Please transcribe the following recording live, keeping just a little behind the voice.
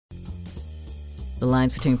The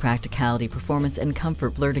lines between practicality, performance, and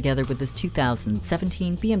comfort blur together with this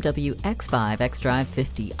 2017 BMW X5 xDrive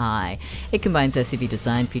 50i. It combines SUV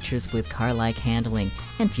design features with car-like handling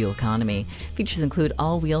and fuel economy. Features include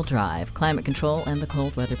all-wheel drive, climate control, and the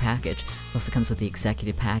cold weather package. It also comes with the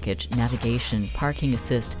executive package, navigation, parking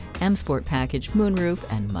assist, M Sport package, moonroof,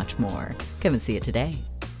 and much more. Come and see it today.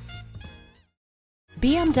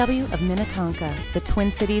 BMW of Minnetonka, the Twin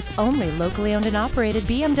Cities' only locally owned and operated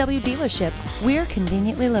BMW dealership. We're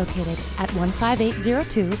conveniently located at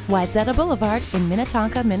 15802 Wayzata Boulevard in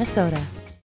Minnetonka, Minnesota.